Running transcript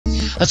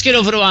Let's get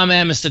over to our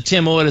man, Mr.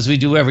 Tim Ord, as we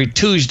do every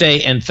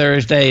Tuesday and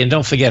Thursday. And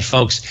don't forget,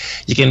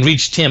 folks, you can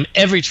reach Tim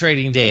every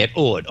trading day at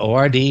Ord,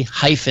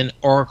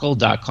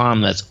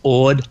 ORD-Oracle.com. That's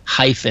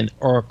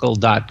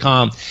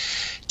Ord-Oracle.com.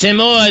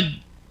 Tim Ord,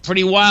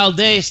 pretty wild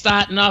day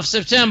starting off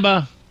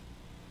September.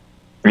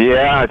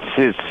 Yeah,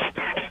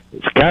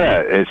 it's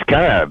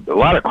kind of a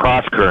lot of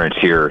cross currents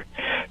here.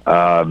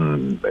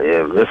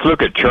 Let's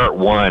look at chart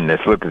 1.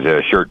 Let's look at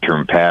the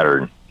short-term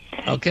pattern.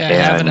 Okay, I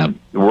have it up.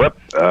 We're up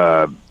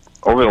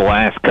over the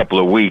last couple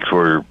of weeks.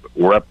 We're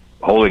up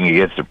holding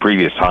against the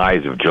previous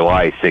highs of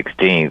July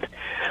 16th,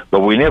 but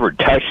we never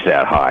touched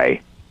that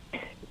high.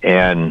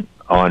 And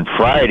on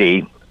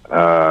Friday,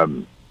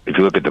 if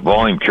you look at the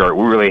volume chart,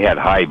 we really had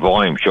high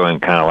volume, showing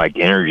kind of like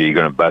energy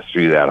going to bust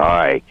through that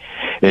high.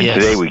 And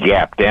today we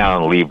gap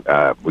down, and leave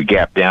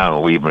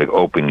an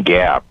open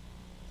gap.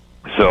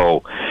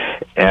 So,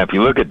 if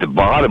you look at the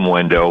bottom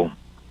window,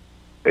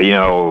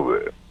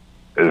 the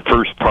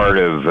first part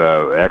of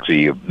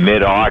actually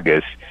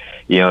mid-August,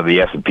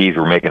 the S&Ps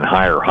were making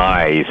higher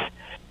highs,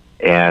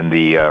 and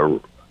the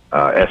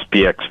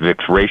SPX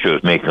VIX ratio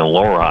is making a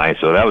lower high.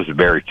 So that was a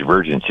bearish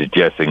divergence,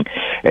 suggesting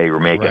we're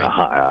making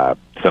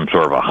some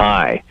sort of a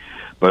high.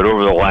 But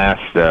over the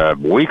last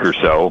week or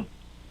so,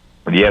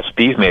 the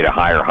S&Ps made a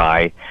higher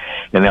high,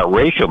 and that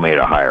ratio made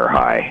a higher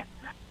high.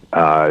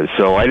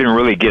 So I didn't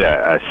really get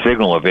a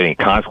signal of any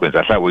consequence.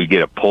 I thought we'd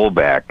get a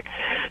pullback,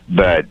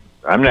 but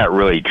I'm not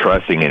really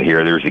trusting it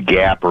here. There's a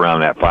gap around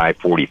that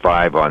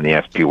 545 on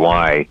the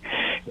SPY,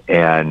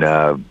 and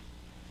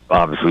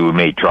obviously we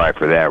may try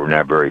for that. We're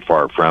not very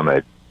far from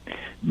it.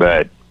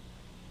 But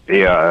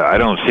I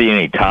don't see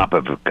any top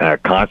of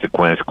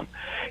consequence.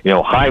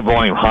 High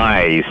volume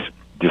highs,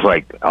 just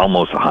like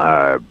almost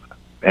high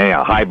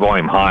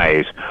volume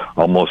highs,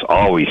 almost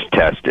always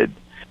tested.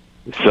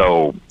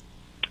 So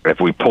if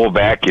we pull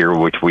back here,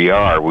 which we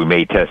are, we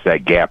may test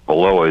that gap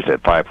below us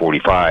at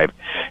 545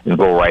 and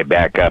go right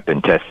back up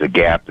and test the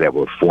gap that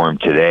was formed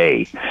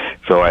today.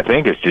 So I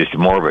think it's just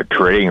more of a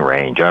trading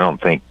range. I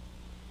don't think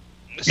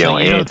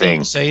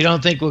anything. So you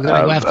don't think we're going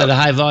to go after the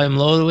high volume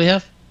low that we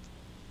have?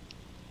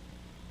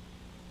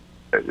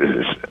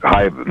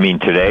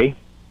 Today?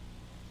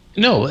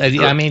 No,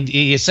 I mean,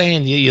 you're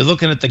saying you're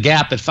looking at the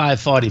gap at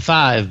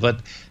 545, but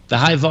the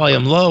high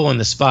volume low on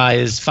the SPY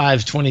is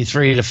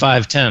 523 to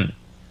 510.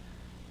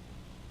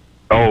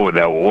 Oh,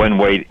 that one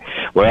way.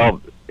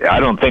 Well, I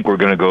don't think we're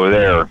going to go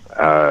there,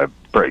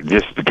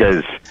 just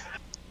because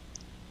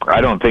I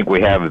don't think we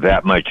have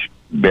that much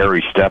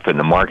bearish stuff in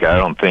the market. I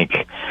don't think.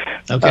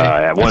 Okay.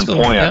 At one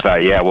point, I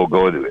thought,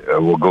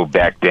 we'll go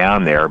back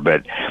down there.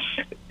 But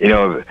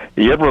you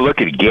ever look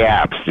at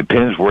gaps?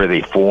 Depends where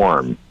they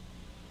form.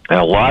 And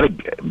a lot of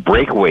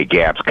breakaway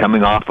gaps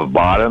coming off of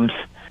bottoms,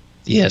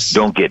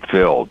 don't get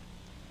filled.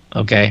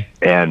 Okay.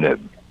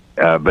 And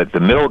but the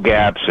middle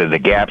gaps and the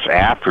gaps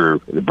after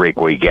the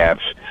breakaway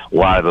gaps, a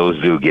lot of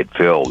those do get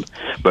filled.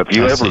 But if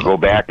you ever go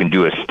back and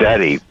do a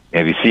study,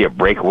 and if you see a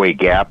breakaway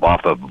gap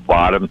off of the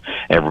bottom,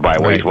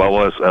 everybody waits,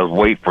 let's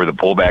wait for the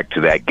pullback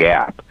to that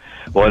gap.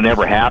 Well, it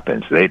never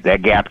happens.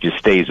 That gap just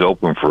stays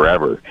open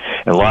forever.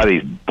 And a lot of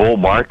these bull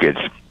markets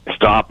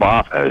start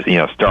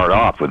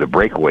off with a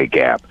breakaway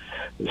gap.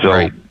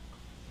 So,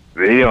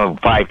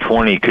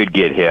 520 could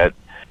get hit.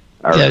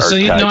 I get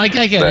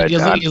it.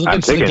 You're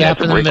looking for the gap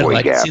in the middle.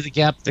 I can see the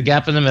gap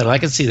in the middle. I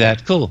can see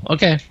that. Cool.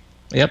 Okay.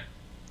 Yep.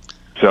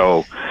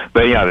 So,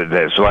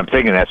 so I'm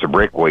thinking that's a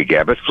breakaway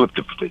gap. Let's flip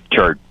to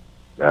chart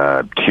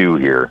 2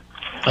 here.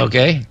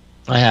 Okay.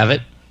 I have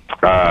it.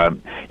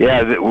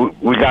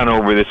 We've gone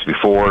over this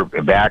before,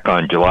 back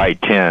on July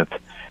 10th.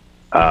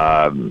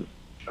 I'm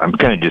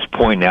kind of just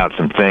pointing out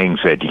some things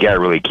that you got to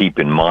really keep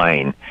in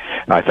mind.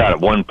 I thought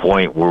at one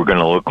point we were going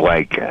to look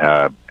like,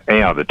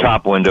 the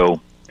top window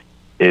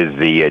is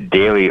the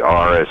daily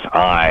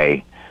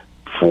RSI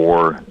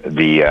for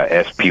the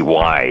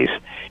SPYs.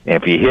 And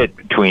if you hit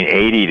between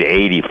 80 to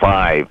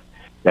 85,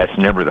 that's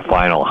never the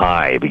final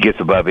high. If it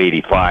gets above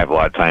 85, a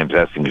lot of times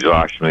that's an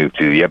exhaustion move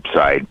to the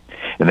upside,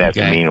 and that's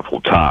a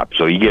meaningful top.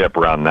 So you get up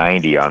around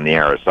 90 on the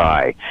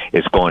RSI,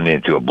 it's going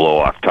into a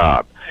blow-off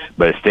top.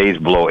 But it stays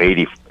below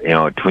 80,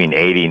 between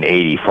 80 and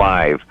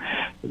 85.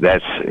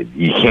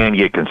 You can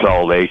get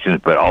consolidations,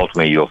 but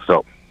ultimately you'll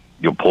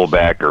pull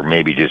back or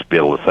maybe just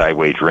build a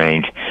sideways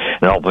range,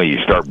 and ultimately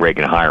you start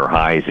breaking higher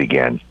highs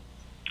again.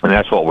 And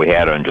that's what we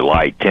had on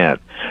July 10th.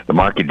 The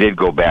market did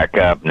go back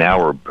up.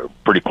 Now we're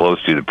pretty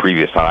close to the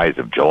previous highs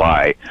of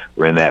July.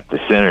 We're in that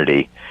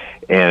vicinity.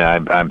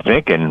 And I'm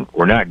thinking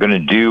we're not going to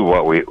do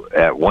what we,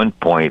 at one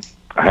point,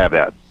 have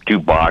that 2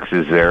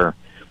 boxes there,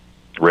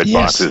 red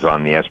boxes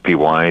on the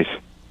SPYs.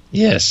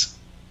 Yes.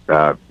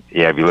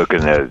 If you look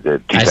in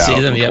the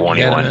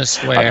 2021,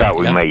 I thought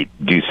we might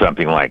do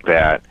something like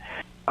that.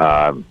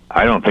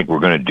 I don't think we're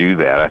going to do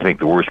that. I think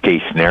the worst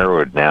case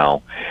scenario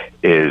now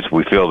is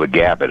we fill the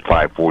gap at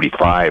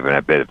 545, and I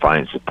bet it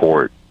finds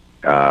support.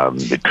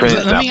 The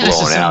trend's not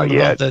blowing out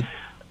yet. It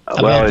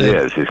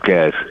is.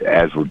 It's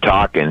as we're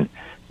talking,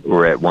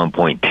 we're at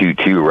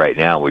 1.22 right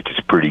now, which is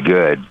pretty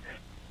good,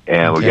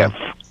 and we got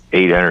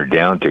 800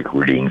 downtick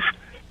readings.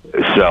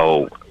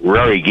 So we're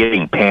already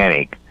getting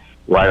panic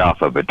right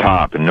off of a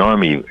top. And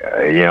normally,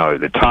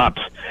 the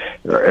tops,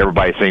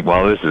 everybody think,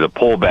 well, this is a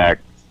pullback.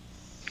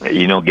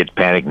 You don't get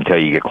panic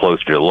until you get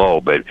close to the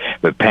low, but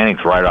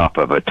panic's right off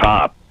of a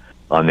top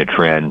on the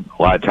trend.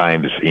 A lot of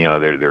times,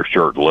 they're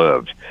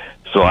short-lived.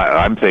 So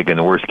I'm thinking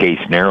the worst-case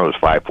scenario is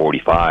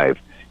 545.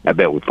 I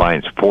bet we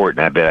find support,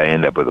 and I bet I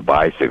end up with a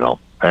buy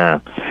signal.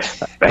 Let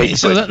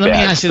me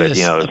ask you this.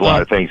 There's a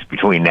lot of things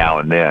between now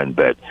and then,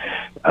 but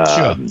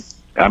sure.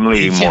 I'm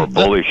leaning more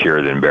bullish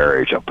here than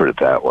bearish. I'll put it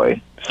that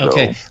way. So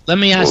okay, let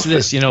me ask you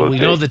this. We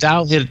know the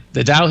Dow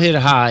hit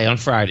a high on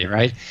Friday,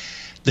 right?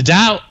 The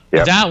Dow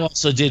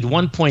also did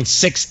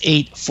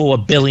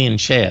 1.684 billion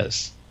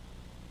shares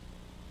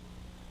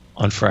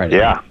on Friday.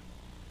 Yeah.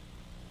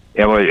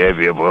 Yeah,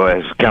 well,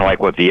 it's kind of like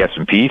what the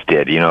S&Ps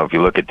did. If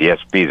you look at the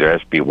S&Ps or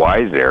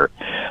SPYs there,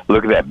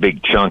 look at that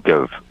big chunk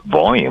of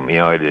volume.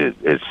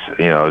 It's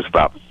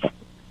about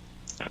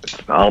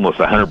almost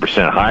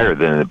 100% higher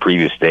than the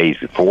previous days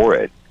before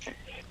it.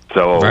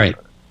 So right.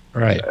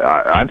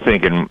 I'm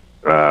thinking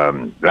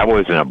that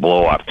wasn't a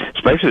blow-off,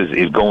 especially as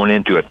it's going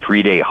into a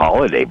 3-day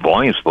holiday.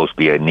 Volume's supposed to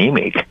be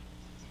anemic.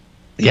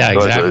 Yeah, so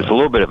exactly. It's a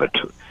little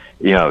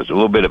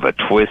bit of a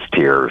twist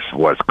here is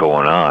what's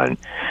going on.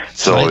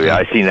 So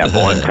I seen that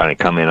volume kind of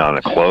come in on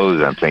the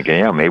close. I'm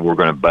thinking, maybe we're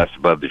going to bust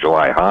above the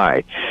July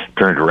high.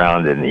 Turned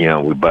around and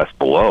we bust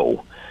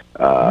below.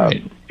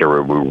 Right. We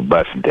were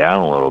busting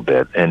down a little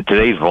bit. And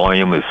today's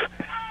volume is,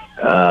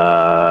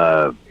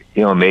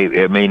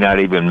 it may not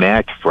even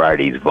match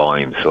Friday's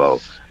volume. So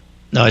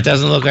no, it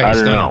doesn't look like I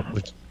don't know.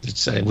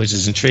 Which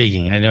is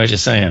intriguing. I know what you're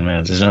saying,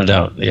 man. There's no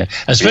doubt. Yeah,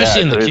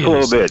 especially in the Qs. A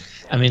little bit.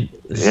 I mean,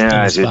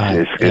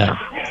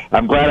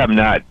 I'm glad I'm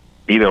not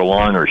either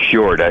long or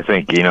short. I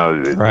think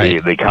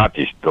they caught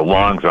the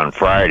longs on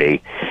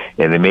Friday,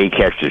 and they may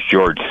catch the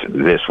shorts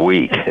this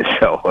week.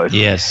 So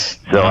yes.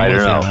 So I don't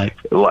know.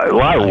 A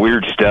lot of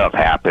weird stuff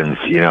happens.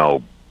 The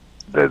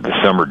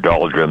summer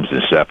doldrums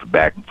and stuff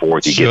back and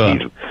forth. You get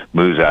these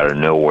moves out of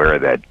nowhere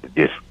that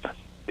just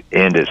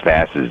end as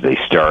fast as they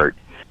start.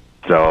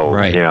 So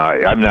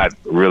I'm not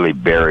really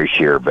bearish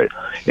here, but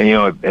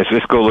let's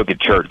just go look at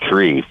chart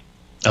 3.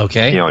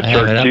 Okay.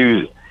 Chart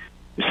 2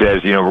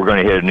 says we're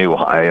going to hit a new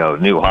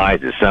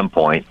highs at some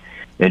point.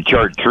 And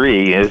chart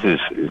 3, this is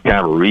kind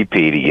of a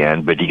repeat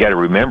again, but you got to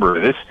remember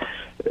this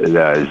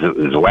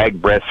Zwag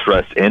breast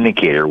thrust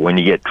indicator. When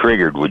you get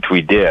triggered, which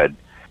we did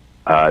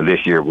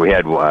this year, we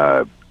had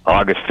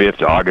August 5th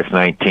to August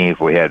 19th.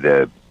 We had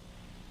the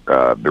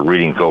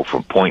readings go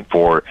from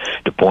 0.4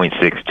 to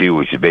 0.62,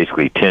 which is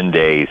basically 10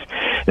 days,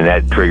 and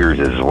that triggers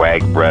a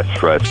Zwag breast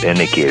thrust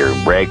indicator.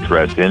 Bragg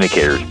thrust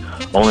indicators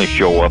only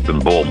show up in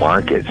bull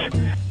markets.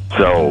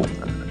 So,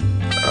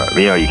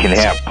 you can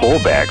have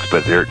pullbacks,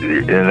 but they're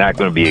not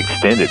going to be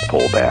extended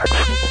pullbacks.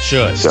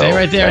 Sure. So, stay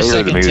right there a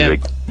second,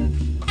 Tim.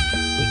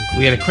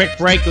 We had a quick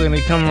break. We're going to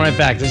be coming right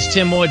back. This is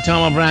Tim Moore,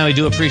 Tom O'Brien. We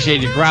do appreciate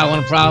you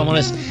growling a problem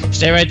with us.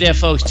 Stay right there,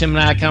 folks. Tim and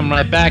I are coming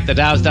right back. The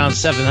Dow's down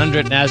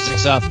 700.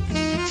 Nasdaq's up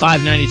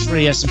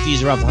 593.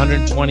 S&Ps are up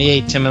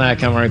 128. Tim and I are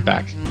coming right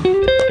back.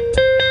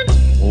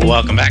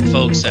 Welcome back,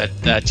 folks, at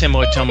Tim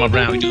Moore, Tom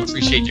O'Brien. We do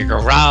appreciate you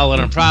growling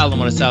a problem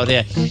when it's out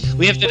there.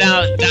 We have the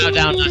Dow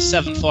down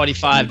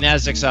 745.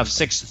 Nasdaq's off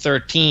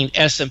 613.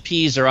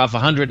 S&Ps are off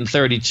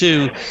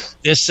 132.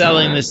 They're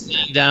selling this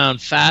thing down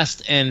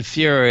fast and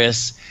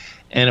furious.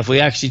 And if we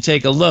actually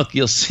take a look,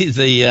 you'll see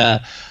you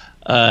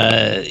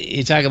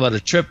talk about a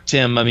trip,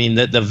 Tim. I mean,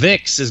 the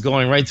VIX is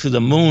going right through the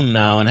moon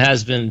now and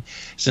has been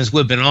since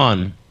we've been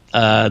on.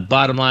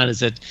 Bottom line is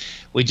that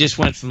we just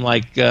went from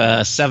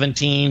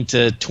 17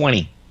 to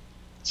 20.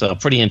 So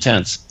pretty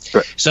intense.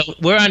 So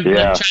we're on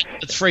chart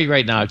 3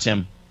 right now,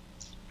 Tim.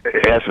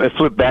 Yes, let's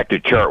flip back to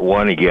chart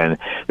 1 again.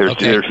 There's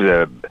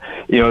different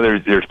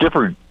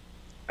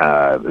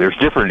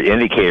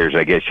indicators,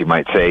 I guess you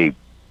might say,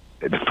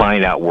 to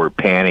find out where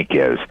panic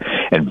is,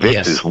 and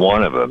VIX is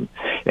one of them.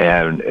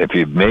 And if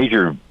you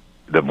measure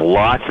the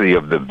velocity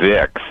of the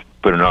VIX,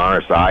 put an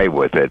RSI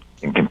with it,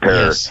 and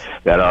compare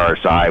that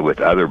RSI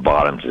with other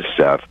bottoms and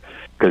stuff,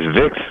 because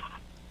VIX,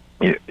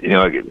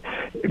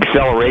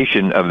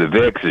 acceleration of the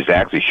VIX is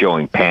actually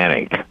showing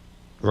panic.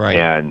 Right.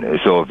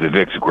 And so if the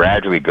VIX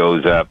gradually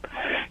goes up,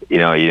 you're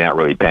not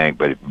really panic,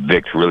 but if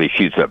VIX really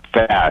shoots up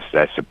fast,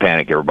 that's the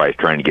panic everybody's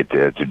trying to get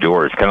to the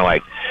door. It's kind of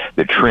like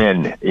the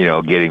trend,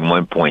 getting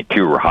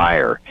 1.2 or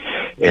higher.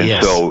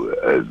 And so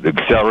the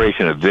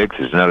acceleration of VIX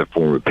is another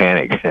form of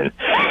panic. And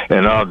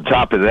on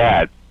top of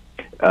that,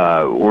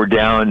 we're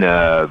down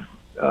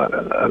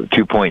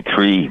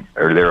 2.3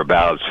 or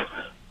thereabouts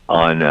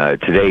on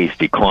today's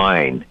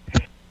decline.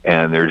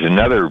 And there's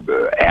another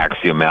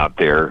axiom out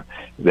there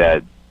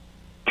that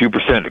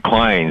 2%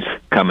 declines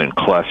come in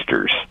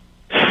clusters.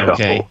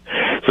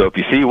 So if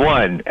you see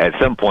one, at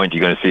some point you're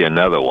going to see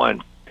another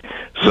one.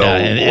 So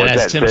what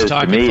that says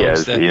to me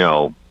is,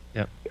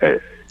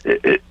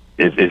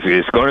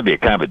 it's going to be a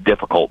kind of a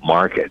difficult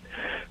market.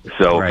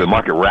 So if the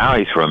market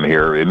rallies from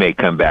here, it may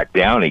come back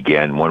down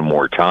again one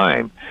more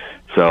time.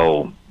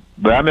 So,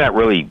 but I'm not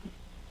really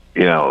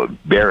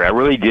Barry, I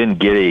really didn't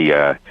get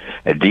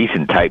a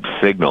decent type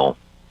signal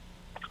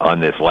on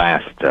this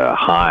last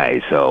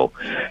high. So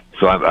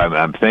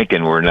I'm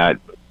thinking we're not.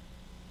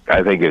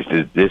 I think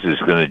this is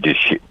going to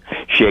just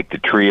shake the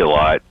tree a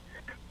lot,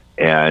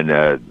 and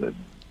as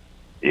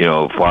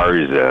far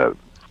as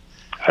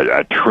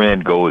a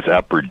trend goes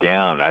up or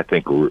down, I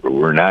think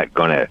we're not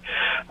going to.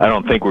 I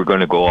don't think we're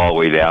going to go all the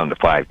way down to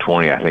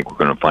 520. I think we're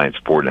going to find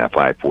support in that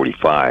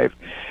 545,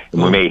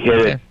 and we may hit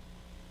it,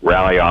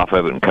 rally off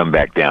of it, and come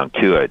back down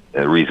to it.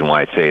 The reason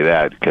why I say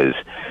that because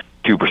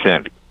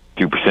 2%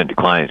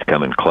 declines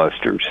come in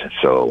clusters.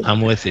 So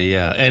I'm with you,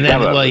 yeah. And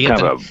then you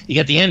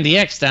got the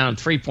NDX down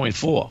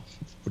 3.4,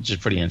 which is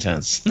pretty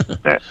intense.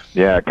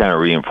 Yeah, it kind of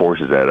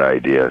reinforces that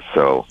idea.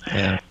 So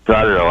I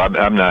don't know.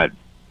 I'm not.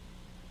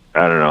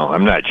 I don't know.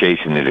 I'm not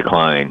chasing the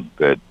decline,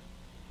 but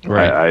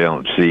I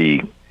don't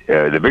see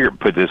the bigger.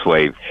 Put this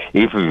way,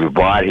 if you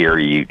bought here,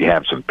 you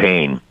have some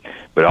pain.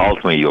 But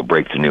ultimately, you'll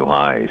break the new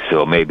highs.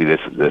 So maybe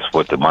this is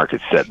what the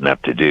market's setting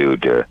up to do.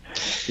 They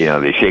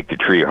shake the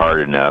tree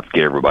hard enough,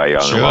 get everybody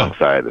on the wrong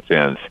side of the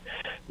fence.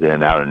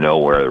 Then out of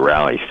nowhere, the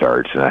rally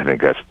starts, and I think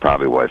that's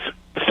probably what's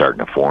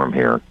starting to form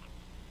here.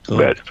 Cool.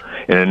 But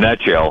in a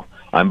nutshell,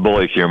 I'm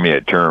bullish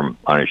intermediate term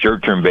on a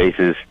short-term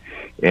basis.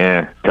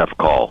 Tough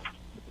call.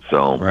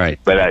 So,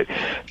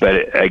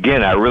 but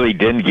again, I really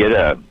didn't get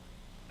a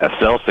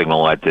sell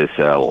signal at this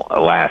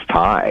last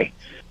high.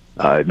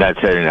 Not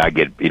saying I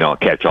get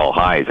catch all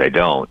highs. I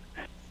don't.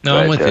 No,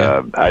 I'm with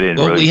you. I didn't.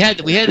 Really we had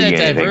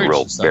that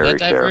divergence. That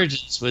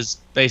divergence was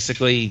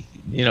basically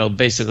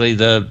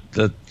the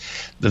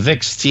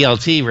VIX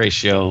TLT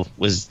ratio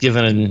was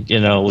given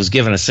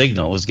a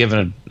signal.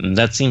 And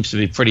that seems to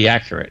be pretty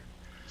accurate,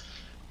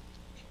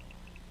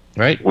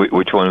 right?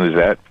 Which one was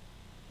that?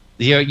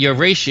 Your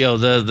ratio,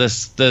 the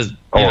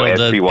SPY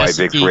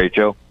VIX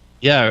ratio.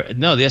 Yeah,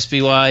 no, the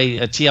SPY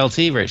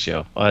TLT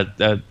ratio.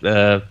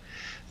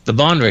 The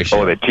bond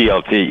ratio. Oh, the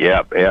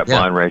TLT,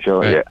 bond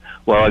ratio, right. yeah.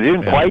 Well, I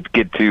didn't quite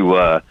get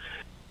to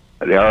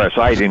the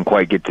RSI. Didn't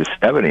quite get to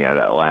 70 on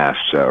that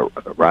last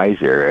rise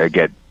there.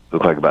 It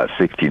looked like about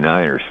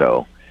 69 or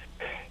so.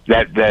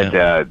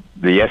 The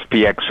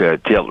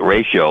SPX tilt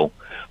ratio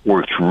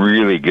works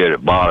really good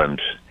at bottoms,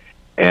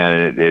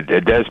 and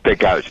it does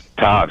pick out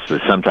tops,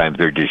 but sometimes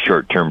they're just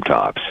short-term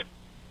tops.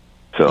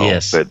 So,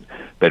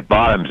 but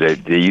bottoms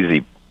they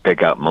usually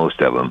pick out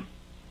most of them.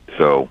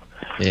 So.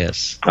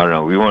 Yes. I don't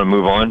know. We want to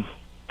move on?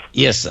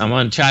 Yes, I'm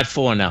on chart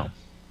 4 now.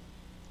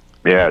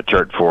 Yeah,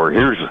 chart 4.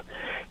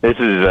 This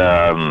is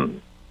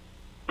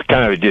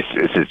kind of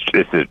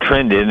it's a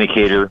trend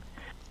indicator.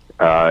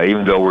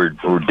 Even though we're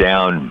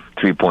down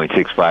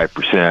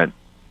 3.65%,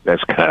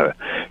 that's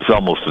it's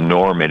almost the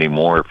norm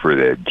anymore for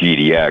the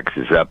GDX.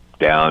 It's up,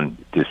 down,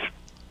 just a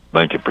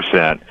bunch of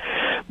percent.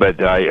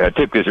 But I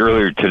took this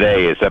earlier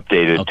today. It's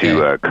updated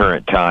to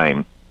current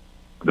time.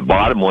 The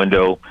bottom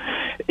window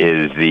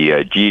is the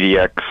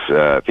GDX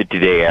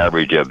 50-day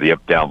average of the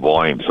up-down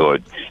volume. So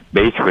it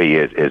basically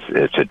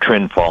it's a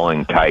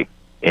trend-following type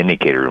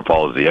indicator and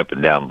follows the up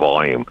and down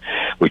volume,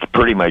 which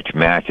pretty much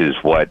matches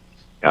what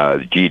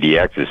the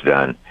GDX has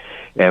done.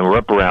 And we're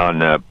up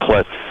around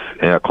close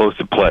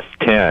to plus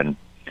 10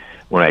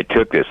 when I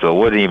took this. So it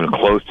wasn't even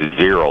close to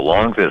zero. As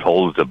long as it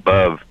holds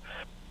above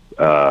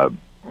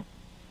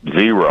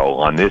zero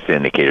on this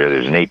indicator,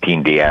 there's an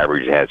 18-day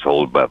average that has to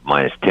hold above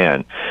minus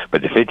 10,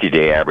 but the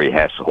 50-day average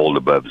has to hold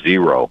above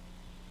zero.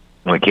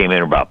 And we came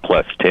in about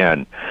plus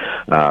 10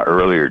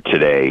 earlier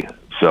today,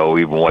 so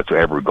even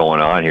whatsoever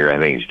going on here, I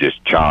think it's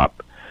just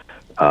chop.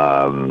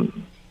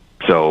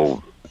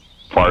 So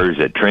far as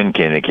a trend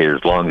indicator,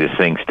 as long as this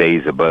thing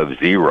stays above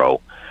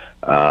zero,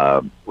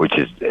 which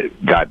is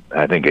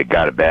I think it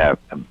got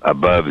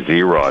above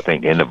zero, I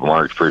think end of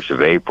March, 1st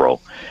of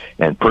April,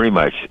 and pretty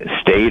much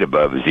stayed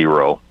above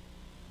zero.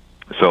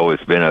 So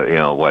it's been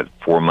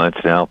 4 months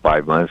now,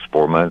 5 months,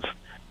 4 months,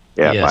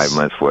 5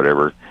 months,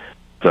 whatever.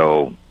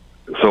 So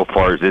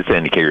far as this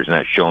indicator is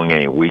not showing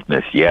any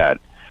weakness yet,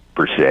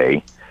 per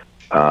se.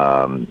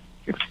 Go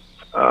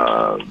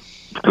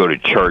to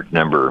chart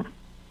number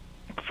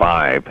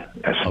 5.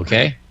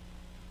 Okay,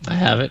 I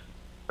have it.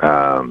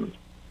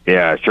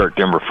 Chart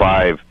number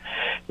 5.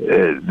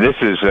 This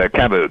is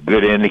kind of a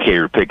good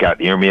indicator to pick out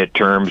the intermediate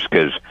terms,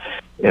 because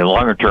in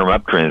longer-term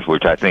uptrends,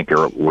 which I think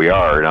we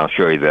are, and I'll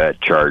show you that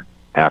chart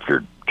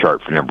after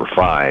chart for number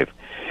 5,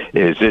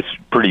 is this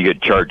pretty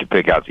good chart to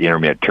pick out the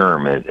intermediate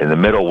term. In the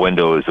middle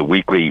window is the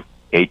weekly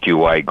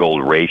HUI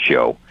gold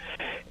ratio,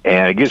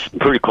 and it gets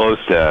pretty close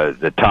to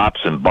the tops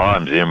and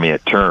bottoms of the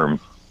intermediate term.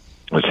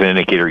 This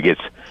indicator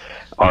gets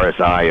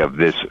RSI of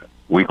this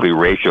weekly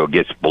ratio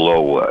gets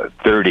below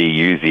 30,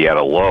 usually at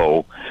a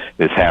low.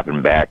 This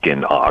happened back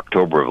in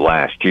October of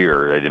last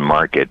year. I didn't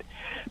mark it.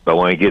 But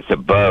when it gets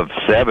above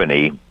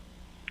 70,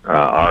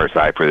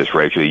 RSI for this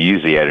ratio,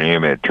 usually at an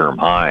intermediate term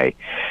high,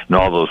 and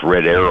all those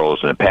red arrows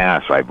in the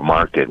past, I've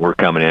marked it. We're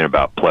coming in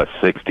about plus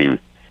 60, a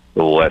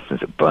little less than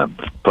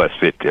plus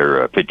 50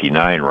 or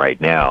 59 right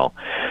now.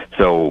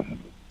 So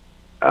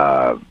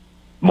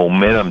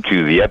momentum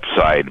to the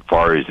upside as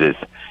far as this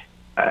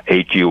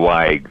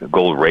HUI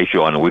gold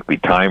ratio on the weekly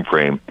time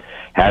frame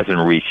hasn't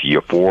reached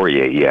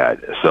euphoria yet.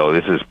 So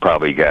this has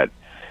probably got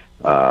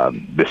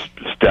this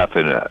stuff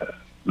in at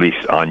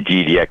least on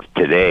GDX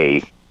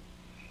today.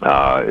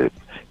 To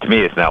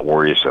me, it's not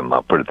worrisome.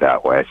 I'll put it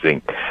that way. I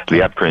think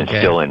the uptrend's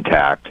still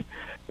intact.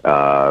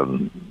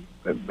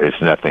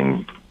 It's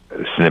nothing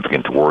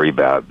significant to worry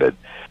about. But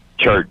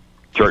chart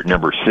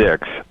number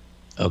 6.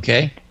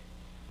 Okay.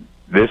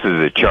 This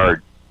is a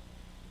chart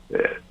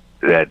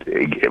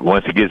that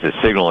once it gives a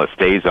signal, it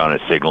stays on a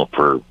signal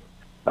for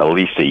at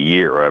least a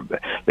year.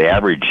 The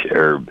average,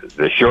 or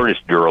the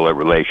shortest durable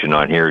relation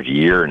on here is a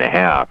year and a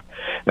half,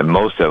 and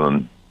most of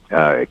them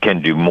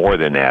can do more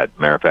than that.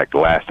 Matter of fact, the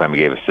last time we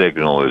gave a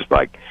signal was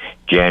like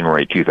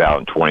January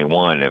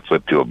 2021, and it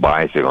flipped to a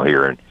buy signal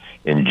here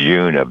in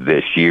June of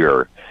this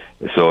year.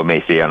 So it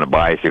may stay on a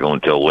buy signal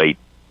until late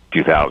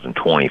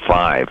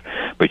 2025,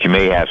 but you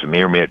may have some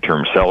intermediate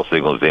term sell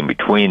signals in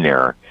between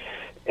there,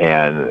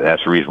 and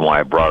that's the reason why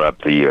I brought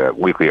up the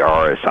weekly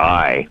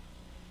RSI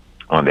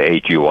on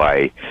the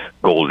HUI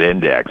gold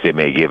index. It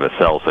may give a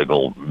sell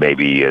signal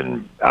maybe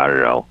in, I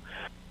don't know,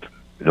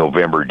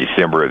 November,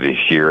 December of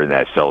this year, and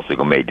that sell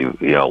signal may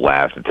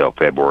last until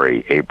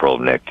February, April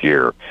of next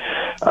year.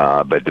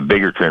 But the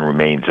bigger trend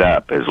remains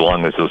up as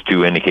long as those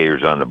two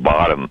indicators on the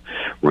bottom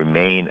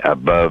remain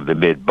above the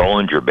mid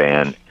Bollinger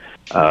Band.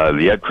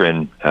 The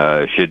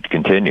uptrend should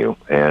continue,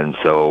 and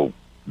so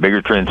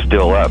bigger trend's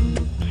still up.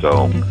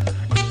 So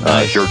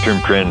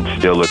short-term trend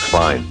still looks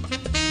fine.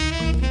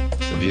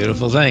 It's a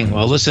beautiful thing.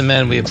 Well, listen,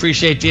 man, we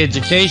appreciate the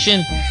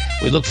education.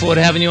 We look forward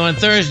to having you on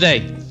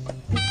Thursday.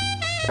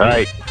 All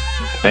right.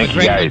 Thank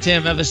you, guys. One,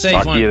 Tim. Have a safe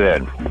one. Talk to you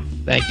then.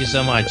 Thank you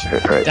so much.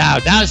 Right.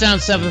 Dow's down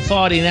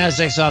 740,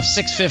 Nasdaq's off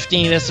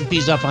 615,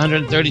 S&P's off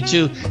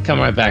 132. Come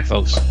right back,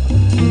 folks.